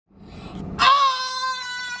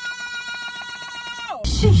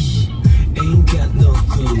Sheesh. Ain't got no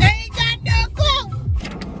clue. Ain't got no clue.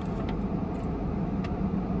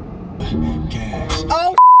 Cash.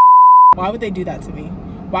 Oh, why would they do that to me?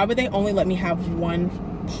 Why would they only let me have one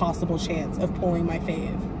possible chance of pulling my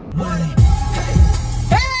fave? Money.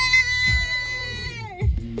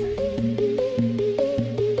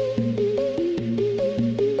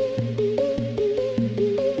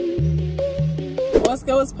 What's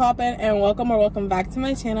good, what's poppin', and welcome back to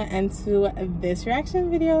my channel and to this reaction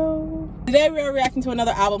video. Today we are reacting to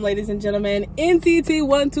another album, ladies and gentlemen.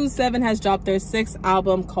 NCT127 has dropped their 6th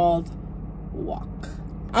album called Walk.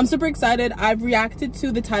 I'm super excited. I've reacted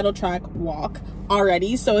to the title track Walk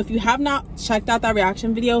already, so if you have not checked out that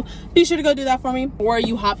reaction video, be sure to go do that for me before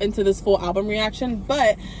you hop into this full album reaction.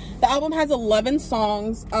 But the album has 11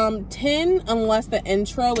 songs, 10 unless the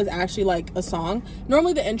intro is actually like a song.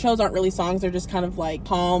 Normally the intros aren't really songs, they're just kind of like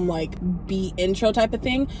calm, like beat intro type of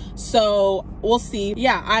thing. So we'll see.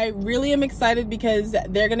 Yeah, I really am excited because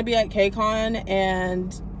they're gonna be at KCON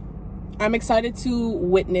and I'm excited to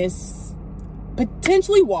witness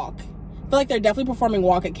potentially Walk. I feel like they're definitely performing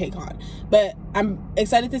Walk at KCON, but I'm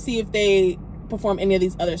excited to see if they perform any of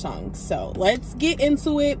these other songs. So let's get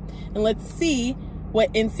into it and let's see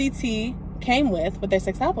what NCT came with their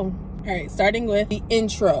 6th album. All right, starting with the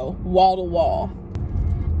intro, Wall to Wall.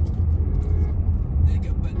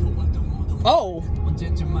 Oh.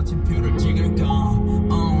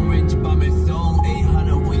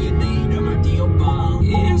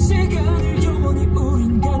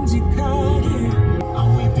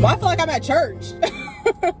 Well, I feel like I'm at church.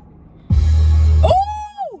 Ooh!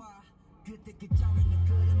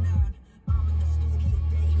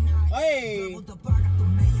 Hey. Ooh!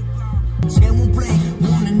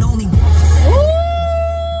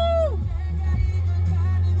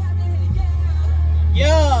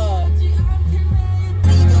 Yeah.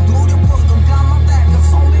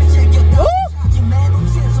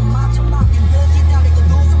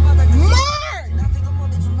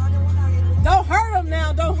 Don't hurt him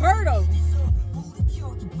now. Don't hurt him.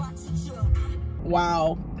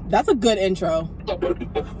 Wow. That's a good intro. Oh,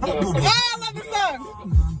 I love this song.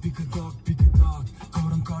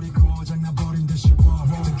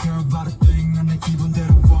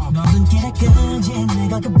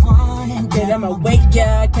 Then I'ma wake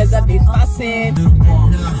ya, cause I be fussing. I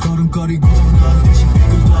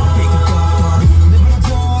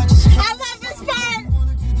love this part.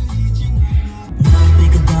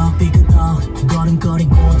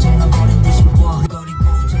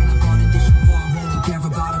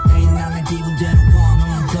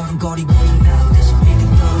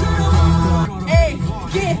 Hey,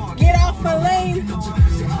 get off my lane.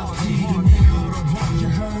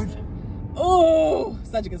 Oh,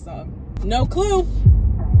 such a good song. No clue.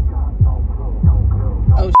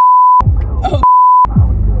 Oh, oh.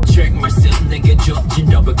 Check myself, nigga, judging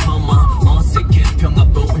double comma. On second, 평화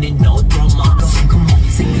보니 no drama.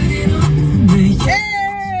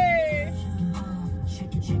 Hey.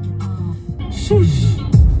 Shush.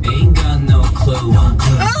 Ain't got no clue. Oh.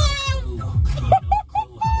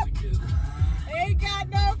 Ain't got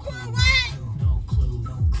no clue. What? No clue,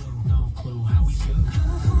 no clue, no clue how we do.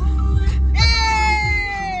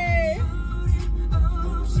 Hey.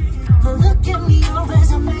 Look at me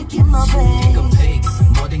always, I'm making my way.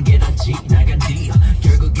 모든 게 다 지나간 뒤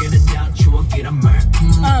결국에는 다 추억이란 말.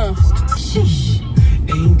 Sheesh.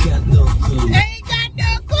 Ain't got no clue. Ain't got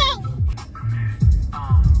no clue.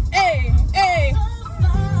 Hey, hey.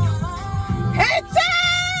 Hey,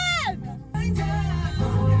 John!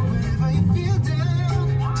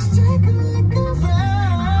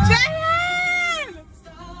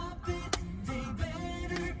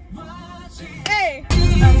 Hey,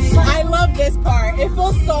 I love this part. It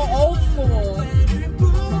feels so old school.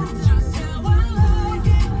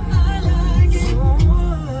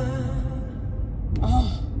 Oh,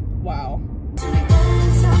 wow.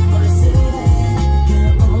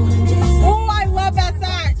 Oh, I love that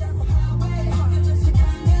sax.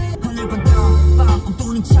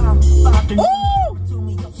 Ooh!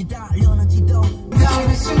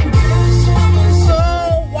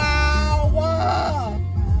 Oh, wow. Wow.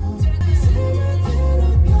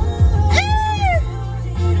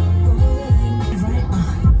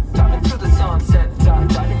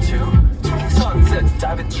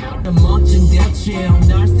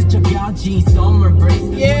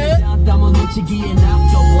 Yeah.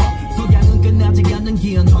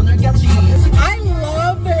 I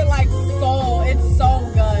love their like soul. It's so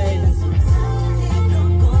good.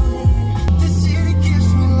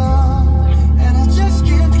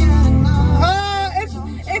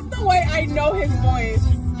 It's the way I know his voice.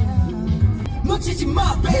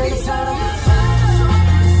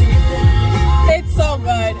 so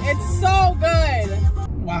good. It's so good.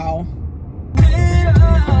 Wow.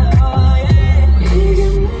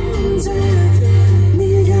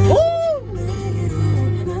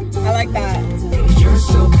 I like that. You're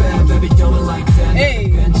so bad, baby, do it like that.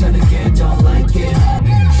 Hey. Don't like it.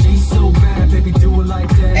 She's so bad, baby, do it like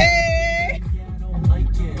that. Hey. Don't like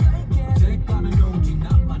it. That kind of emoji,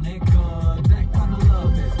 not my nigga. That kind of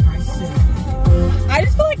love is pricey. I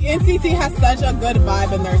just feel like NCT has such a good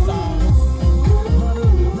vibe in their songs.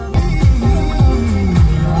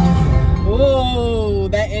 Ooh,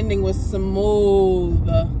 that ending was smooth.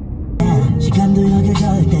 시간도 여길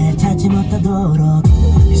절대 찾지 못하도록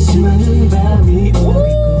수많은 밤이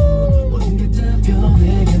오겠고 모든 게 다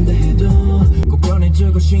변해간다 해도 꼭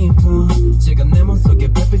꺼내주고 싶어. 지금 내 몸속에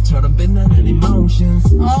별빛처럼 빛나는 emotions.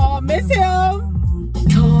 Oh, miss him.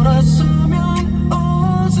 돌아서면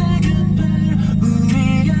어제 그때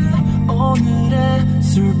우리가 오늘의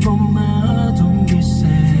슬픔만 동기세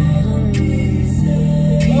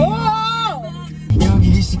Oh. 여기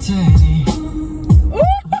있을 테니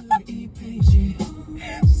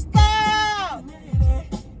Stop.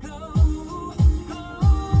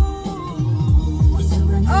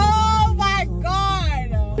 Oh my God.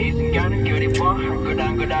 이 순간은 그리워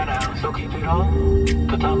한글한 걸 알아. So keep it on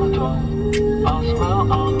더 담아둬. I'll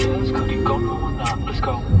smile on this 그리고 너무나 let's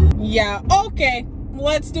go. Yeah, okay.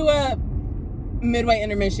 Let's do a midway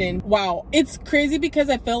intermission. Wow, it's crazy because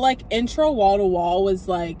I feel like intro Wall to Wall was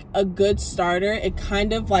like a good starter. It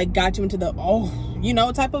kind of like got you into the you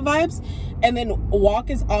know type of vibes. And then Walk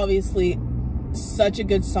is obviously such a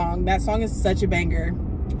good song. That song is such a banger.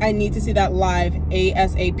 I need to see that live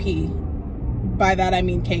ASAP. By that I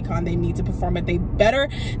mean KCON. They need to perform it. They better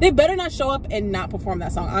not show up and not perform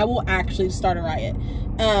that song. I will actually start a riot.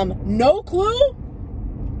 No clue.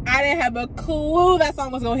 I didn't have a clue that song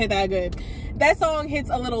was gonna hit that good. That song hits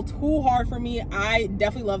a little too hard for me. I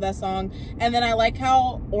definitely love that song. And then I like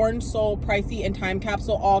how Orange Soul, Pricey, and Time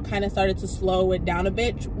Capsule all kind of started to slow it down a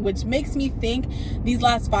bit, which makes me think these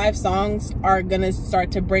last 5 songs are gonna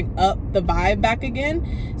start to bring up the vibe back again.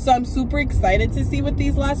 So I'm super excited to see what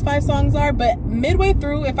these last 5 songs are. But midway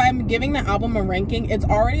through, if I'm giving the album a ranking, it's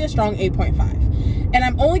already a strong 8.5. And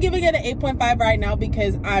I'm only giving it an 8.5 right now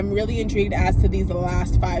because I'm really intrigued as to these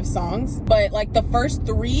last 5 songs. But like the first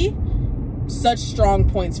 3, such strong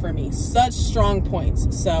points for me, such strong points.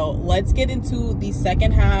 So let's get into the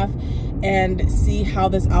second half and see how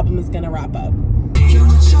this album is gonna wrap up.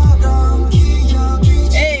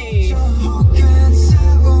 Hey.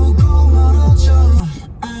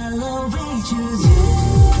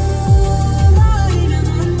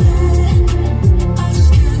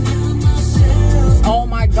 Oh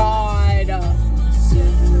my God.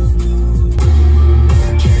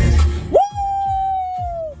 Woo!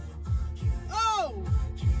 Oh!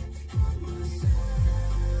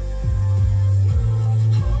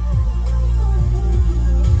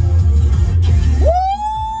 Woo!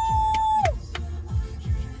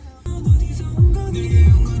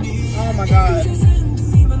 Oh my God.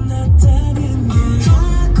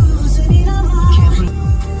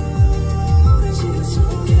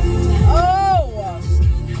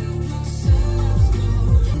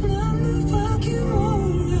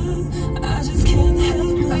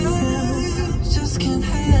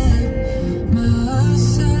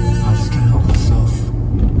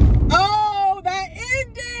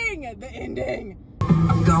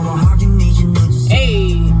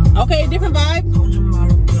 Hey, okay, different vibe.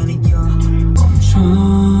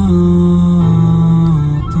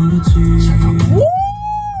 Woo!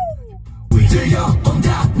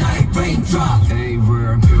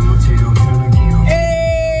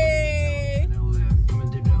 Hey.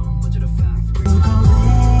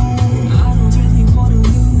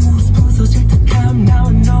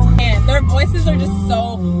 And their voices are just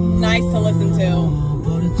so nice to listen to.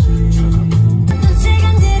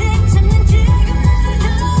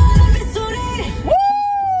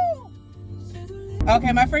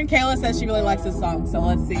 Okay, my friend Kayla says she really likes this song, so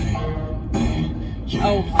let's see.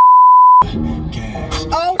 Oh.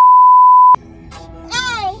 Oh.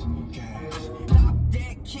 Oh.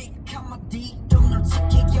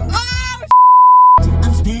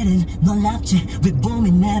 I'm spitting 놀랍지 with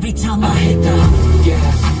booming every time I hit the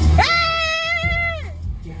gas.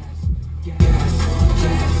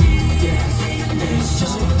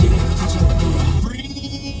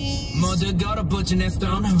 모두 걸어보지 내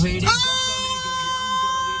stone waiting.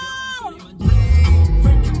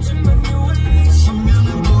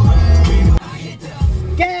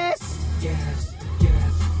 Gas.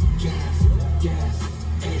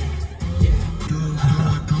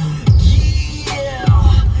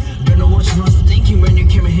 Don't know what you was thinking when you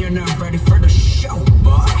came in here. Now I'm ready for the show.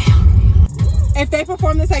 they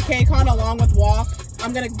perform this at KCON along with Walk,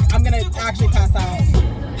 I'm gonna actually pass out.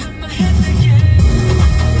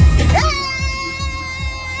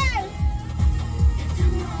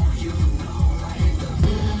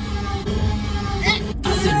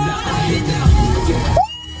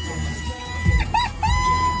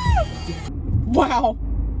 Wow.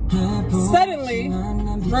 Suddenly,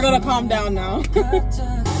 we're gonna calm down now.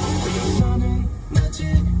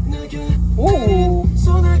 Ooh.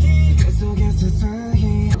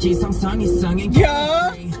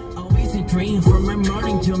 Yeah. From my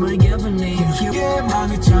morning to my evening.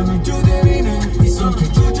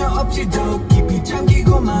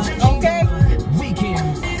 Okay.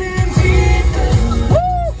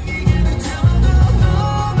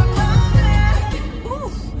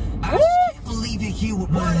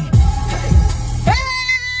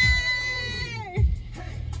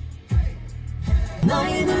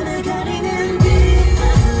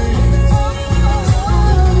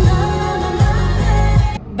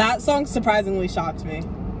 That song surprisingly shocked me.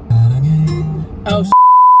 Oh,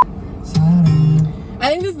 I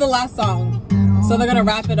think this is the last song, so they're gonna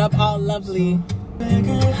wrap it up all lovely.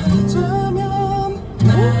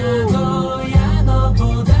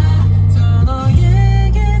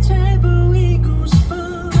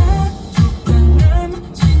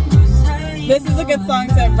 This is a good song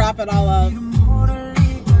to wrap it all up.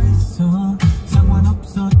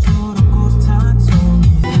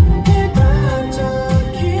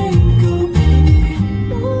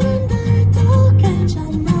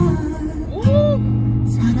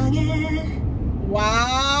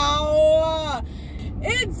 Wow!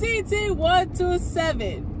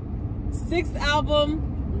 NCT127, 6th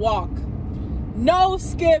album, Walk. No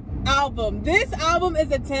skip album. This album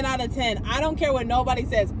is a 10 out of 10. I don't care what nobody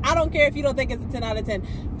says. I don't care if you don't think it's a 10 out of 10.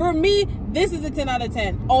 For me, this is a 10 out of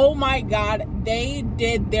 10. Oh my God, they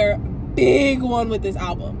did their big one with this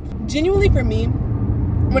album. Genuinely for me,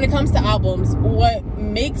 when it comes to albums, what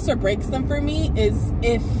makes or breaks them for me is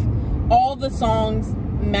if all the songs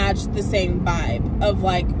match the same vibe of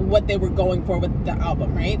like what they were going for with the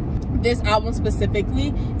album, right? This album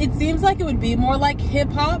specifically, it seems like it would be more like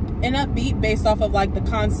hip-hop and upbeat based off of like the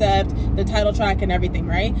concept, the title track and everything,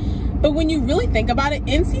 right? But when you really think about it,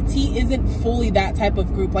 NCT isn't fully that type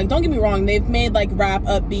of group. Like, don't get me wrong, they've made like rap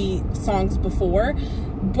upbeat songs before,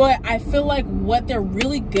 but I feel like what they're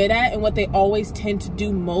really good at and what they always tend to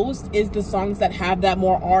do most is the songs that have that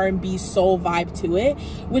more R&B soul vibe to it,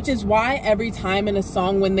 which is why every time in a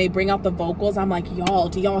song when they bring out the vocals, I'm like, y'all,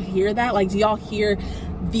 do y'all hear that? Like, do y'all hear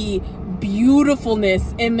the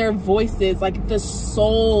beautifulness in their voices? Like, the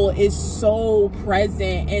soul is so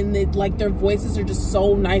present and like their voices are just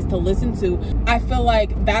so nice to listen to. I feel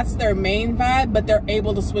like that's their main vibe, but they're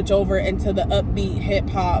able to switch over into the upbeat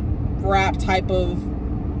hip-hop rap type of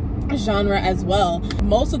genre as well.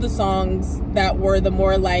 Most of the songs that were the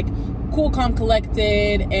more like cool, calm,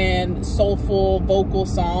 collected and soulful vocal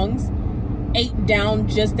songs ate down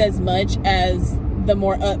just as much as the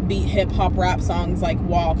more upbeat hip-hop rap songs like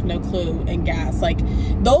Walk, No Clue and Gas. Like,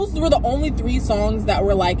 those were the only 3 songs that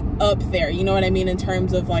were like up there, you know what I mean, in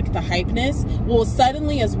terms of like the hypeness. Well,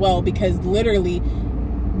 suddenly as well, because literally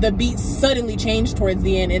the beat suddenly changed towards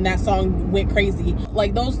the end and that song went crazy.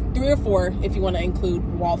 Like, those 3 or 4, if you want to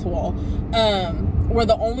include Wall to Wall, were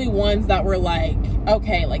the only ones that were like,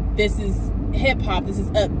 okay, like this is hip-hop, this is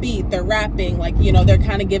upbeat, they're rapping, like, you know, they're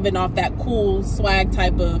kind of giving off that cool swag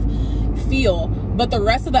type of feel. But the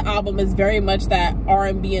rest of the album is very much that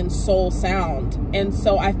R&B and soul sound, and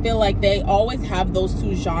so I feel like they always have those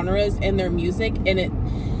 2 genres in their music, and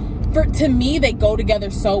to me they go together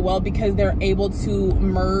so well because they're able to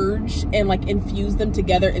merge and like infuse them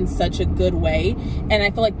together in such a good way. And I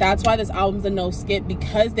feel like that's why this album's a no skip,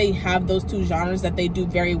 because they have those 2 genres that they do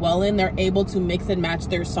very well in. They're able to mix and match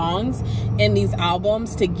their songs in these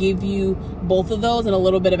albums to give you both of those and a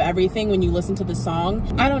little bit of everything when you listen to the song.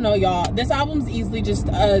 I don't know, y'all, this album's easily just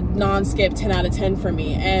a non-skip 10 out of 10 for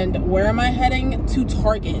me. And where am I heading? To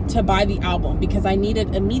Target to buy the album because I need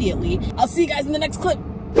it immediately. I'll see you guys in the next clip.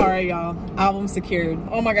 All right, y'all, album secured.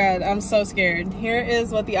 Oh my God, I'm so scared. Here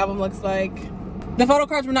is what the album looks like. The photo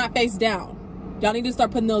cards were not face down. Y'all need to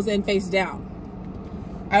start putting those in face down.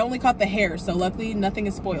 I only caught the hair, so luckily nothing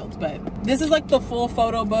is spoiled. But this is like the full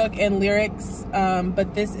photo book and lyrics,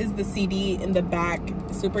 but this is the CD in the back.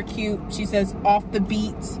 Super cute. She says, off the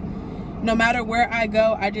beat. No matter where I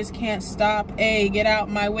go, I just can't stop. Ay, get out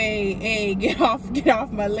my way. Ay, get off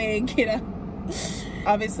my lane, get out.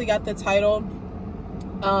 Obviously got the title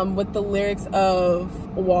with the lyrics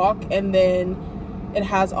of Walk, and then it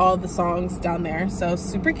has all the songs down there, so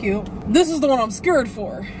super cute. This is the one I'm scared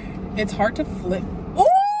for. It's hard to flip. Oh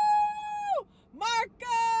my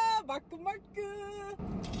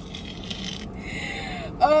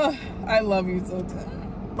love you so much.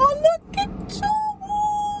 Oh, look at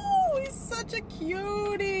you. He's such a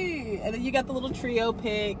cutie. And then you got the little trio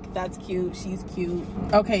pic. That's cute. She's cute.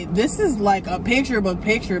 Okay, this is like a picture book.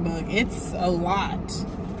 It's a lot.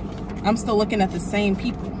 I'm still looking at the same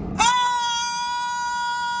people.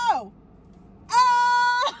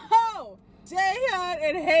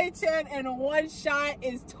 And Haechan in one shot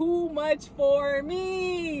is too much for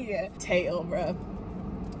me. Taeil, bro.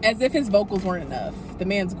 As if his vocals weren't enough. The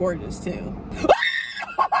man's gorgeous too.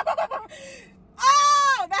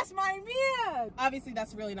 Oh, that's my man. Obviously,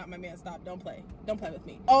 that's really not my man. Stop. Don't play. Don't play with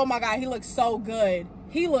me. Oh my God, he looks so good.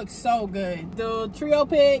 He looks so good. Dude, trio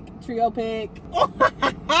pic.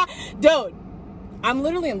 Dude, I'm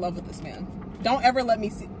literally in love with this man. Don't ever let me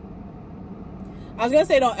see. I was gonna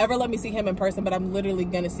say don't ever let me see him in person, but I'm literally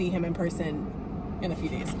gonna see him in person in a few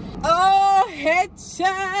days. Oh,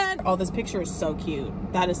 Haechan! Oh, this picture is so cute.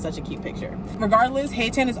 That is such a cute picture. Regardless,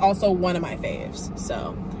 Haechan is also one of my faves.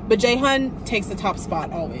 So, but Jaehyun takes the top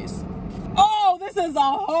spot always. Oh, this is a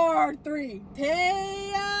hard 3.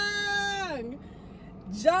 Taeyang,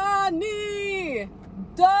 Johnny,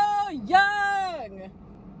 Doyoung.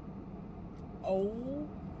 Oh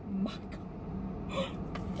my God.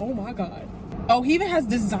 Oh my God. Oh, he even has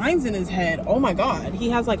designs in his head. Oh my God. He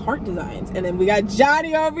has like heart designs. And then we got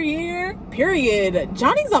Johnny over here. Period.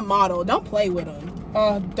 Johnny's a model. Don't play with him.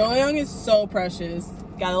 Oh, Doyoung is so precious.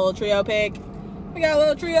 Got a little trio pic. We got a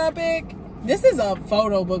little trio pic. This is a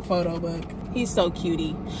photo book. He's so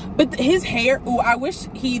cutie. But his hair, ooh, I wish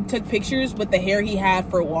he took pictures with the hair he had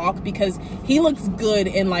for Walk because he looks good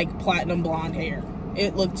in like platinum blonde hair.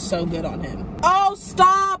 It looked so good on him. Oh,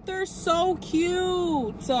 stop. They're so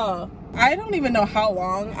cute. I don't even know how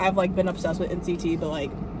long I've like been obsessed with NCT, but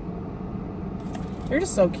like they're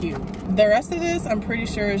just so cute. The rest of this, I'm pretty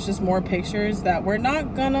sure is just more pictures that we're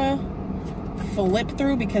not gonna flip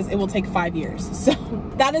through because it will take 5 years. So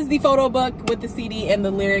that is the photo book with the CD and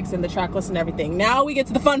the lyrics and the track list and everything. Now we get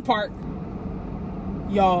to the fun part.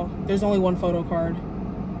 Y'all, there's only one photo card.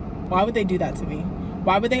 Why would they do that to me?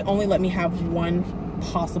 Why would they only let me have one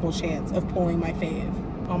possible chance of pulling my fave?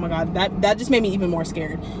 Oh my God, that just made me even more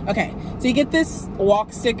scared. Okay, so you get this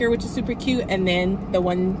Walk sticker, which is super cute, and then the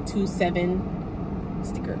 127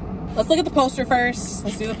 sticker. Let's look at the poster first.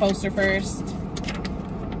 Let's do the poster first.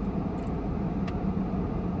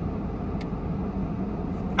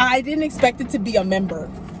 I didn't expect it to be a member.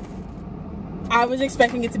 I was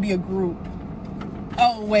expecting it to be a group.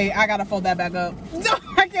 Oh wait, I gotta fold that back up. No,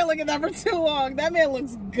 I can't look at that for too long. That man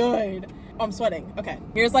looks good. Oh, I'm sweating. Okay,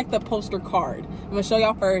 here's like the poster card. I'm gonna show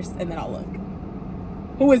y'all first and then I'll look.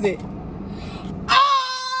 Who is it?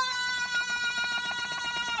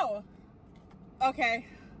 Oh! Okay.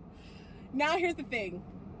 Now here's the thing.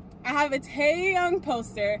 I have a Taeyoung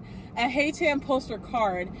poster, a Haechan poster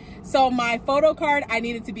card. So my photo card, I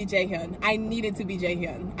need it to be Jaehyun. I need it to be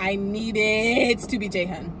Jaehyun.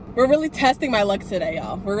 We're really testing my luck today,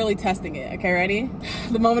 y'all. We're really testing it. Okay, ready?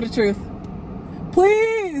 The moment of truth.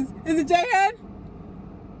 Please! Is it Jaehyun?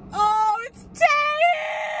 Oh, it's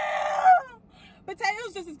Taehyung! But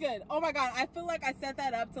Taehyung's just as good. Oh my God, I feel like I set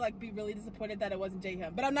that up to like be really disappointed that it wasn't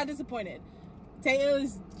Jaehyun. But I'm not disappointed. Taehyung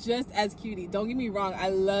is just as cutie. Don't get me wrong. I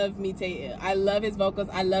love me Taehyung. I love his vocals.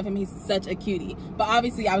 I love him. He's such a cutie. But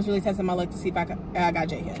obviously, I was really testing my luck to see if I got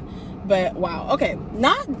Jaehyun. But wow. Okay.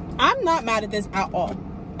 I'm not mad at this at all.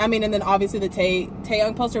 I mean, and then obviously the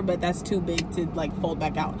Taehyung poster, but that's too big to like fold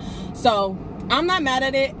back out. So I'm not mad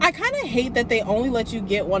at it. I kind of hate that they only let you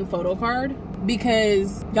get one photo card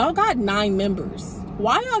because y'all got 9 members.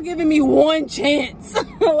 Why y'all giving me one chance?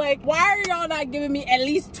 Like, why are y'all not giving me at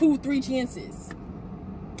least 2-3 chances?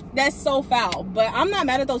 That's so foul. But I'm not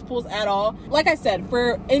mad at those pulls at all. Like I said,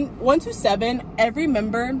 in 127, every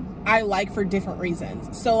member I like for different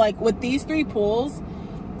reasons. So like with these 3 pulls,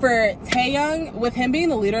 for Taehyung, with him being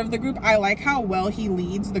the leader of the group, I like how well he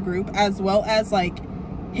leads the group, as well as like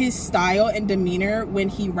his style and demeanor when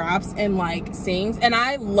he raps and like sings. And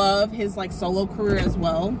I love his like solo career as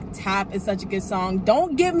well. Tap is such a good song.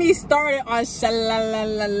 Don't get me started on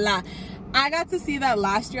Sha-la-la-la-la. I got to see that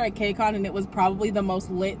last year at KCON and it was probably the most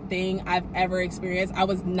lit thing I've ever experienced. I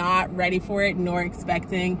was not ready for it nor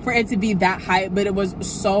expecting for it to be that hype, but it was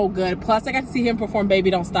so good. Plus I got to see him perform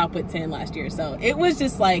Baby Don't Stop with 10 last year, so it was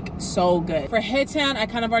just like so good. For Haechan, I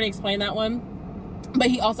kind of already explained that one, but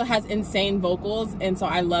he also has insane vocals and so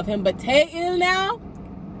I love him. But Taeil now,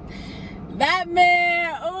 that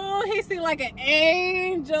man, oh, he sings like an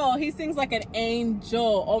angel. He sings like an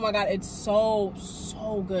angel. Oh my God, it's so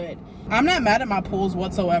good. I'm not mad at my pulls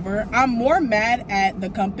whatsoever. I'm more mad at the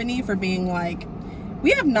company for being like,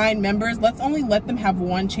 we have 9 members. Let's only let them have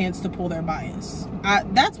one chance to pull their bias.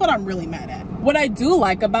 That's what I'm really mad at. What I do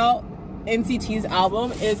like about NCT's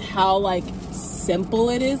album is how like simple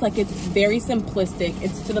it is. Like it's very simplistic.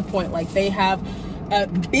 It's to the point. Like they have a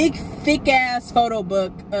big thick ass photo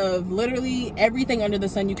book of literally everything under the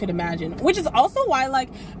sun you could imagine, which is also why, like,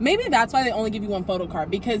 maybe that's why they only give you one photo card,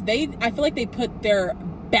 because I feel like they put their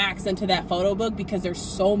backs into that photo book because there's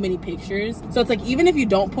so many pictures. So it's like, even if you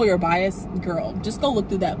don't pull your bias, girl, just go look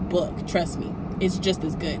through that book. Trust me, it's just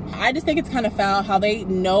as good. I just think it's kind of foul how they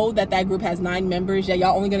know that that group has 9 members, yet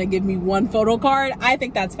y'all only gonna give me one photo card. I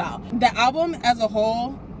think that's foul. The album as a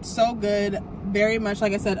whole, so good. Very much,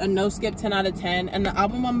 like I said, a no skip 10 out of 10, and the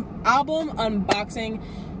album unboxing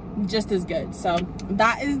just as good. So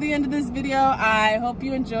that is the end of this video. I hope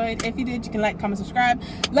you enjoyed. If you did, you can like, comment, subscribe.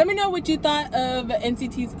 Let me know what you thought of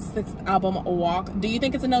NCT's 6th album, Walk. Do you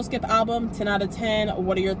think it's a no skip album? 10 out of 10.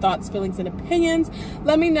 What are your thoughts, feelings, and opinions?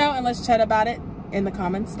 Let me know, and let's chat about it in the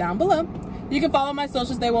comments down below. You can follow my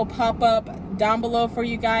socials. They will pop up down below for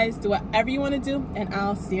you guys. Do whatever you want to do, and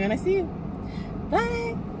I'll see you when I see you.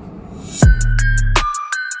 Bye.